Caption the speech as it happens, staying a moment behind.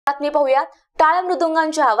बातमी पाहूया। टाळ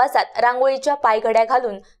मृदुंगांच्या आवाजात रांगोळीच्या पायघड्या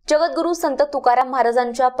घालून जगद्गुरू संत तुकाराम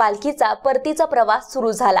महाराजांच्या पालखीचा परतीचा प्रवास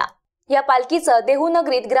सुरू झाला। या पालखीचं देहू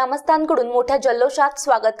नगरीत ग्रामस्थांकडून मोठ्या जल्लोषात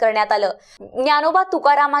स्वागत करण्यात आलं। ज्ञानोबा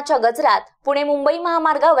तुकारामाच्या गजरात पुणे मुंबई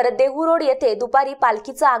महामार्गावर देहू रोड येथे दुपारी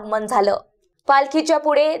पालखीचं आगमन झालं। पालखीच्या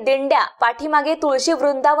पुढे दिंड्या, पाठीमागे तुळशी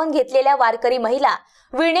वृंदावन घेतलेल्या वारकरी महिला,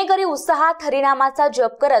 विणेकरी उत्साहात हरिनामाचा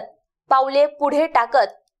जप करत पावले पुढे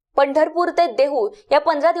टाकत पंढरपूर ते देहू या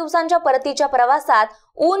 15 दिवसांच्या परतीच्या प्रवासात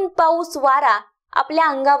ऊन पाऊस वारा आपल्या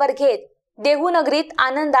अंगावर घेत देहू नगरीत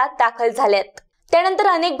आनंदात दाखल झालेत। त्यानंतर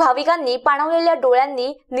अनेक भाविकांनी पाणावलेल्या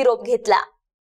डोळ्यांनी निरोप घेतला।